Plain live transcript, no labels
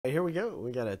Here we go.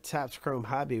 We got a Topps Chrome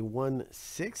Hobby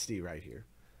 160 right here.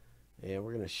 And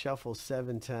we're going to shuffle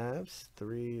 7 times.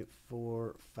 3,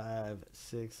 4, 5,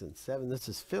 6, and 7. This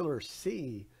is filler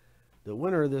C. The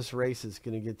winner of this race is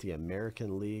going to get the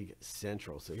American League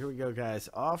Central. So here we go, guys.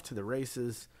 Off to the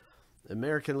races.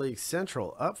 American League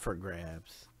Central up for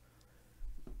grabs.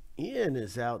 Ian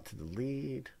is out to the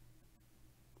lead.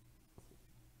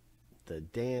 The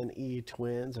Dan E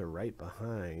twins are right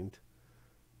behind.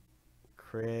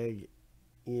 Craig,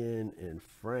 Ian, and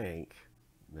Frank.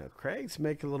 Now, Craig's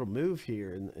making a little move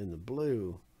here in the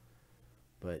blue.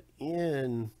 But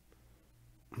Ian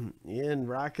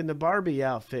rocking the Barbie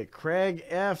outfit. Craig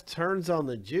F turns on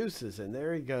the juices, and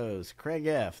there he goes. Craig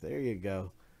F, there you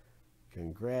go.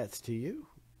 Congrats to you.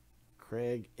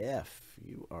 Craig F,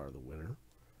 you are the winner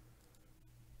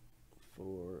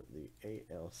for the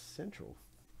AL Central.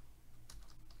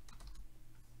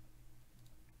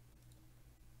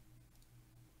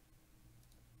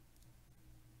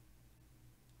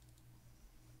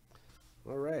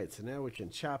 All right, so now we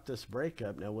can chop this break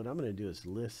up. Now what I'm going to do is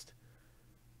list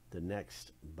the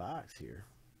next box here.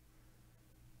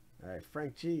 All right,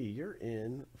 Frank G, you're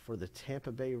in for the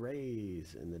Tampa Bay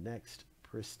Rays in the next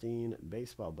pristine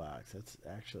baseball box. That's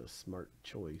actually a smart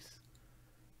choice.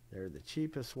 They're the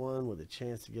cheapest one with a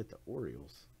chance to get the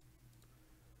Orioles.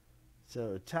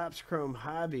 So Topps Chrome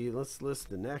Hobby, let's list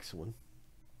the next one.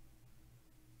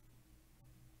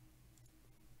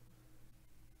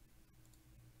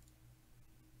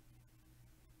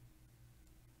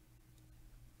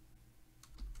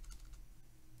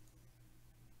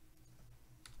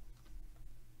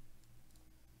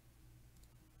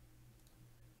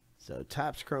 So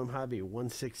Topps Chrome Hobby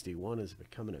 161 is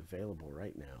becoming available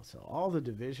right now. So all the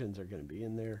divisions are going to be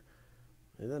in there.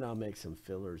 And then I'll make some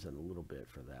fillers in a little bit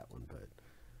for that one. But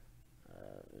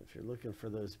if you're looking for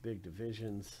those big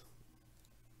divisions,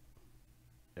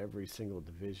 every single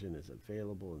division is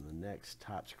available in the next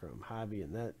Topps Chrome Hobby.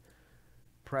 And that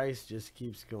price just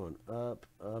keeps going up,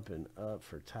 up, and up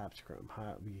for Topps Chrome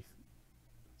Hobby.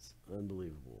 It's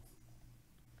unbelievable.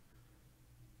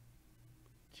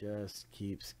 Just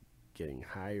keeps getting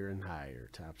higher and higher.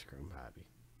 Topps Chrome Hobby.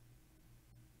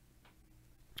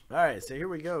 All right, so here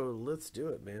we go. Let's do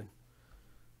it, man.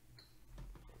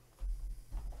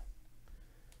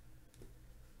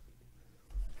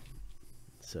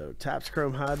 So Topps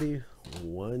Chrome Hobby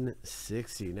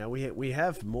 160. Now we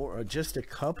have more, just a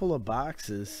couple of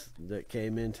boxes that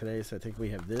came in today. So I think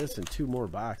we have this and 2 more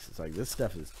boxes. Like, this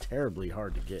stuff is terribly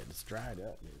hard to get. It's dried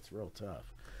up, man. It's real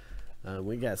tough.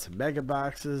 We got some mega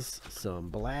boxes, some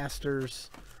blasters,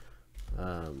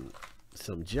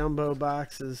 some jumbo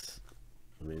boxes.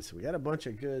 I mean, so we got a bunch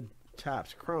of good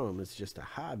Topps Chrome. It's just a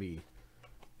hobby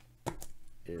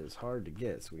is hard to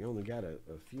get. So we only got a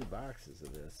few boxes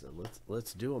of this. So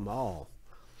let's do them all.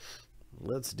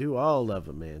 Let's do all of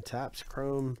them, man. Topps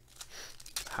Chrome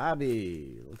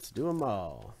Hobby. Let's do them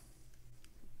all.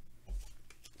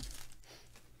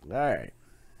 All right.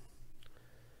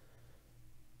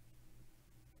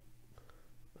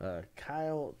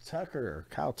 Kyle Tucker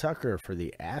for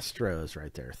the Astros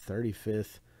right there.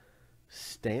 35th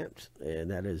stamped.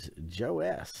 And that is Joe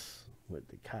S with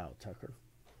the Kyle Tucker.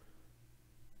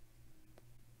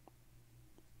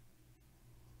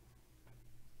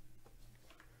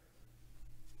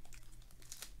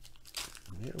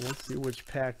 Yeah, let's see which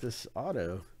pack this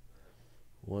auto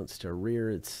wants to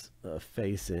rear its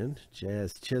face in.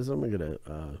 Jazz Chisholm. I got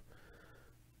a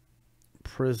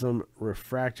Prism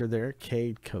Refractor there.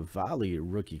 Cade Cavalli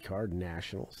rookie card,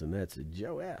 Nationals. And that's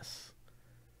Joe S.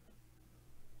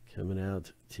 Coming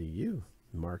out to you.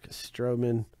 Marcus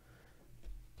Stroman.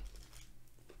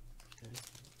 Okay.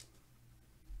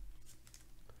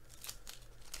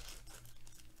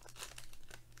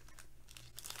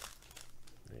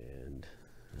 And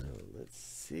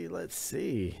let's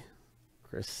see.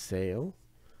 Chris Sale.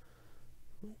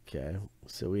 Okay.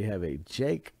 So we have a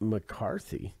Jake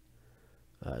McCarthy.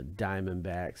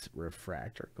 Diamondbacks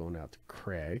refractor going out to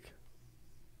Craig,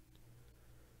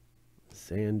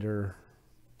 Xander,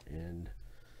 and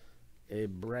a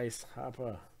Bryce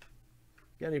Harper.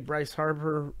 Got any Bryce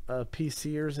Harper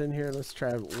PCers in here? Let's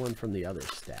try one from the other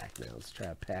stack now. Let's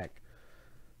try a pack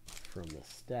from the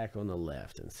stack on the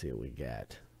left and see what we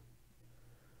got.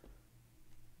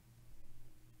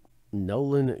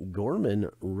 Nolan Gorman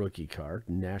rookie card,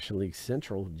 National League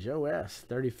Central, Joe S.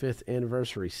 35th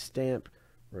anniversary stamp.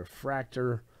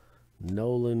 Refractor,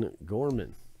 Nolan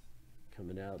Gorman.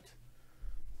 Coming out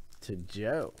to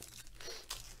Joe.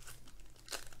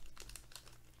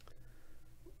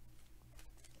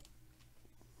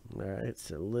 All right,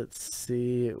 so let's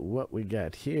see what we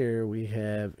got here. We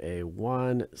have a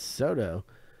Juan Soto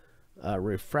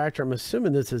refractor. I'm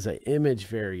assuming this is an image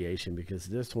variation because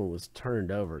this one was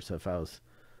turned over. So if I was...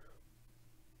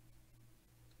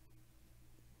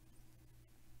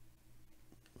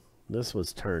 This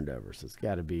was turned over, so it's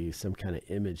got to be some kind of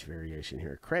image variation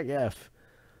here. Craig F.,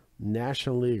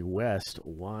 National League West,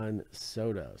 Juan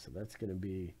Soto. So that's going to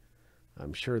be,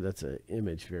 I'm sure that's an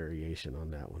image variation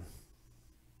on that one.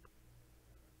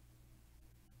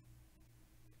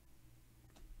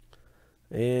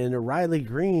 And Riley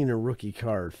Green, a rookie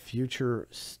card, Future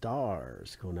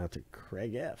Stars, going out to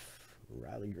Craig F.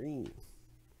 Riley Green.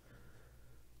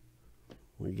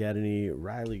 We got any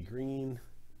Riley Green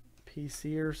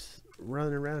PCers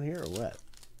running around here or what?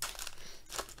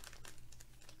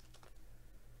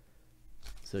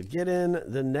 So get in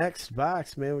the next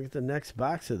box, man. We get the next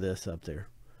box of this up there.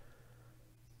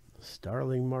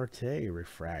 Starling Marte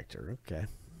refractor. Okay.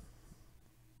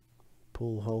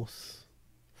 Pujols.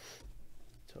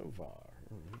 Tovar.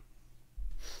 All right.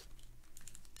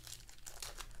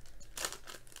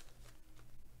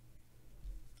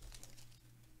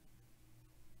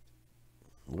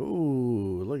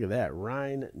 Ooh, look at that.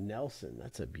 Ryan Nelson.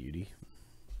 That's a beauty.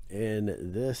 And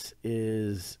this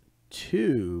is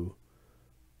 2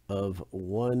 of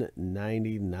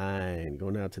 199.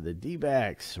 Going out to the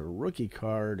D-backs. Rookie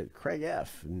card. Craig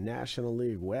F. National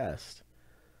League West.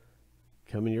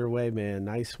 Coming your way, man.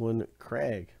 Nice one,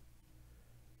 Craig.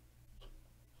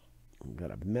 We've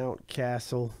got a Mount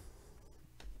Castle.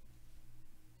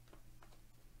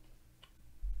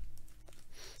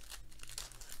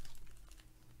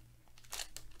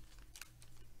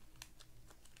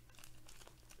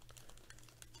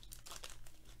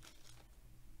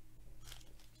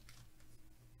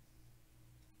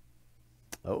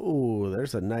 Oh,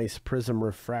 there's a nice Prism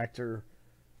Refractor.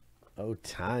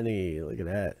 Ohtani. Look at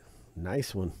that.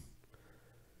 Nice one.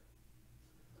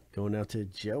 Going out to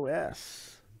Joe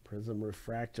S. Prism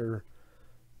Refractor.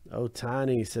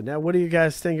 Ohtani. So now what do you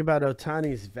guys think about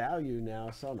Ohtani's value now?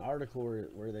 I saw an article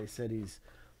where they said he's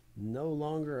no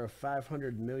longer a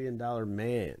 $500 million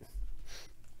man.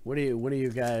 What do you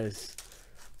guys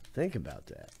think about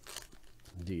that?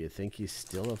 Do you think he's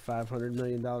still a $500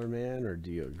 million man, or do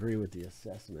you agree with the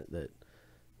assessment that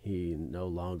he no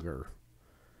longer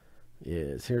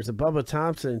is? Here's a Bubba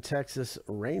Thompson, Texas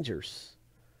Rangers.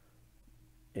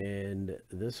 And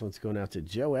this one's going out to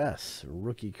Joe S.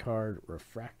 Rookie card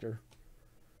refractor.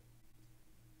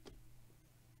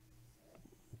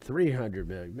 $300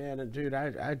 million. Man, dude,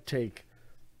 I'd take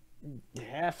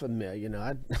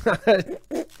 $500,000. I'd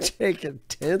take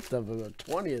 1/10 of a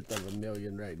 20th of a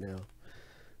million right now.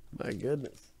 My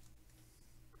goodness.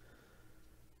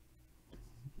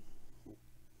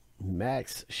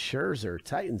 Max Scherzer,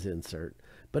 Titans insert.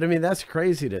 But I mean, that's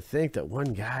crazy to think that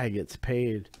one guy gets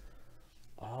paid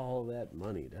all that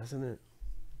money, doesn't it?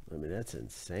 I mean, that's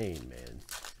insane, man.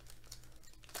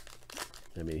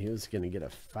 I mean, he was going to get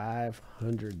a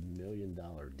 $500 million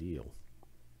deal.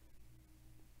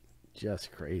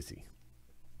 Just crazy.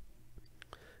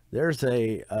 There's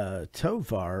a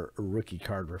Tovar rookie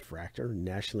card refractor,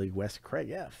 National League West, Craig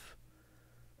F.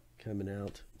 Coming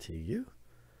out to you.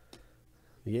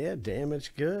 Yeah,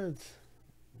 damaged goods.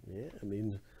 Yeah, I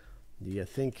mean, do you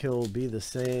think he'll be the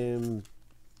same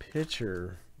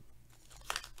pitcher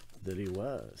that he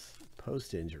was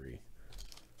post-injury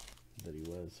that he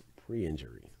was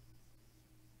pre-injury?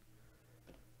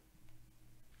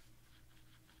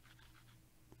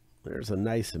 There's a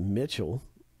nice Mitchell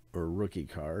or rookie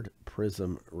card,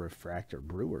 Prism Refractor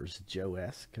Brewers, Joe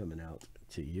S. coming out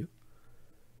to you.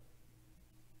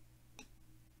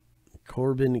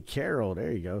 Corbin Carroll,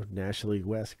 there you go, National League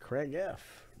West, Craig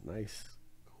F. Nice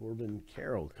Corbin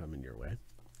Carroll coming your way.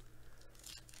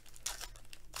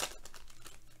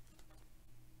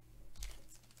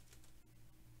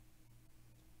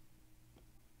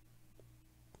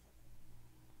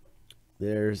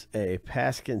 There's a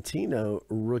Pasquantino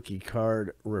rookie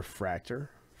card refractor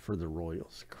for the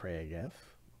Royals, Craig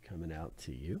F. coming out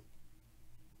to you.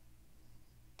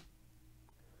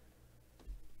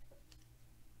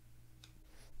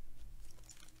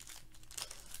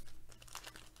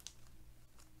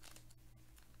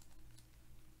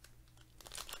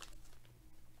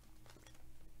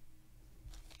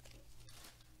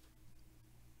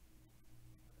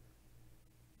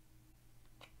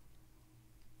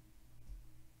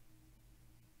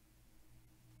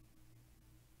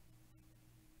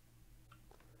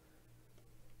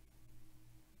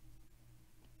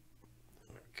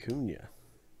 Cunha.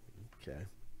 Okay.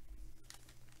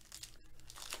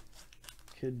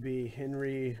 Could be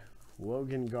Henry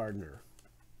Wogan Gardner.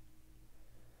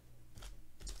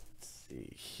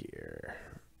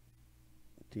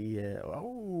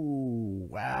 Oh,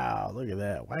 wow. Look at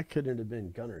that. Why couldn't it have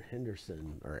been Gunnar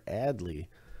Henderson or Adley?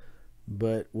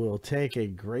 But we'll take a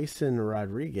Grayson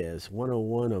Rodriguez,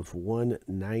 101 of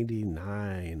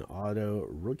 199 auto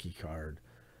rookie card.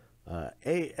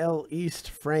 AL East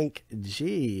Frank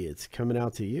G. It's coming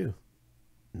out to you.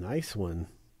 Nice one.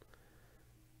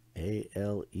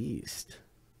 AL East.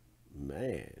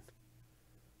 Man.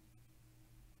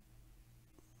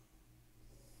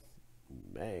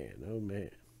 Man, oh man.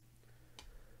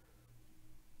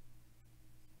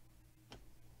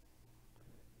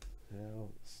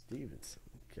 Al Stevenson.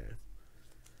 Okay.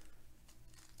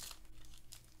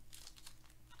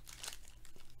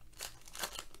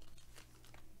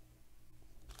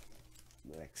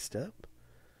 Next up,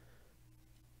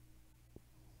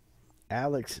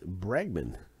 Alex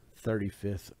Bregman,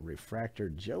 35th Refractor,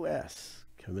 Joe S.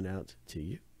 Coming out to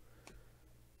you.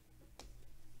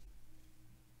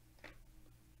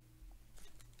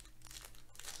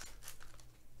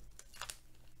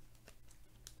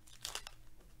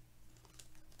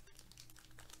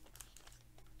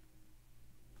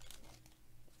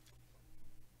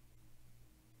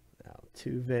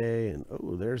 Altuve, and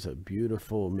oh, there's a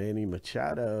beautiful Manny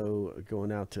Machado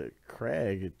going out to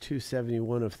Craig at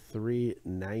 271 of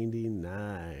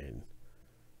 399.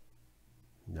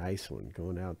 Nice one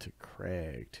going out to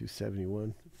Craig.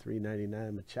 271,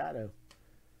 399 Machado.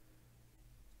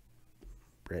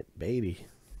 Brett Beatty.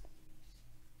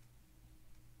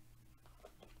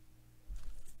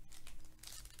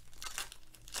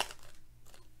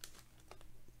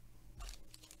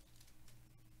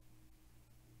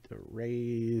 The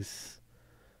Rays,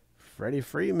 Freddie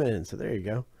Freeman. So there you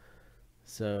go.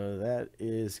 So that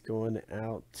is going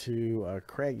out to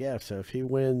Craig F. So if he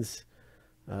wins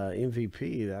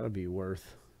MVP, that'll be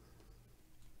worth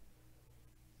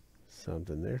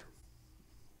something there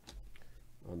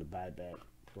on the buyback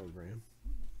program.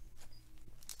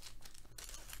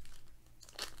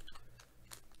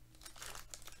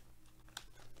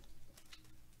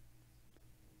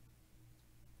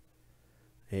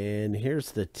 And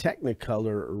here's the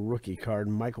Technicolor rookie card,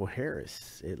 Michael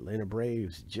Harris, Atlanta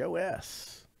Braves, Joe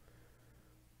S.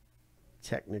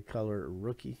 Technicolor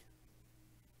rookie.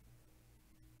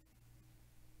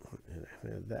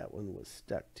 And that one was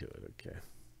stuck to it, okay.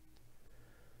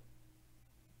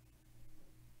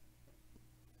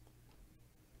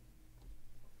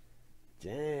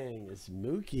 Dang, this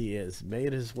Mookie has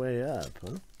made his way up,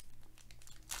 huh?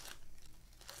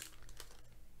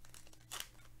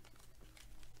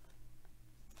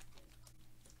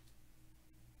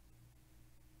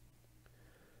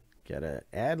 Got a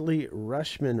Adley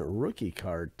Rushman rookie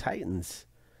card, Titans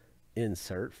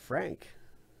insert. Frank,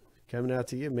 coming out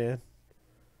to you, man.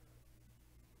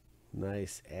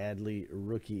 Nice Adley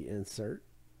rookie insert.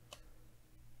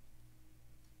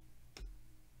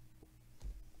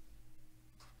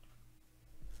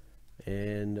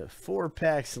 And 4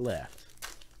 packs left.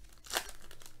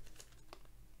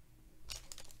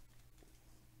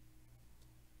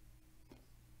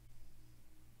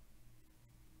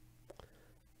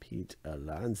 Pete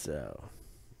Alonso.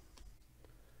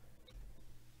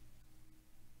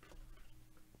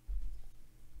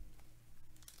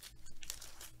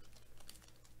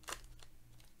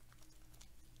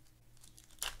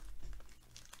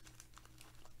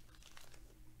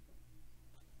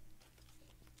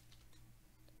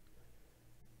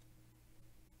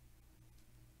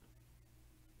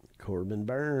 Corbin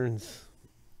Burns.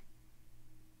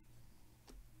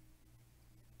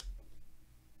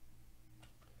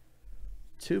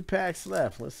 Two packs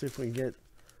left. Let's see if we can get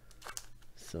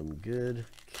some good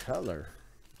color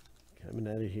coming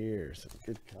out of here. Some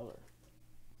good color.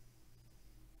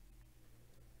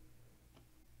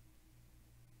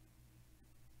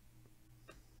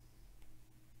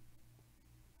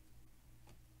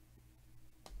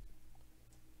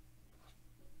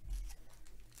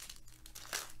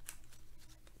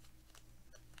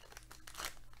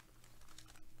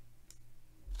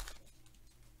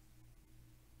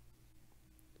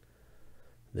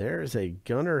 There's a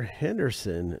Gunnar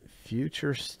Henderson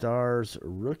Future Stars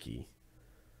rookie.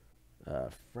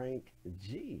 Frank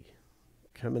G.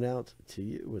 coming out to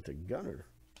you with a Gunnar.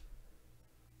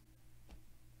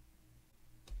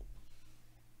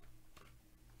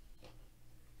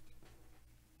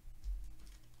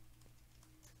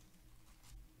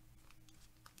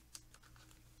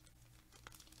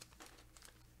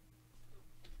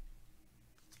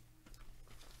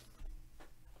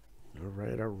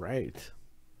 All right.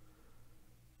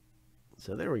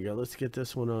 So there we go. Let's get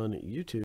this one on YouTube.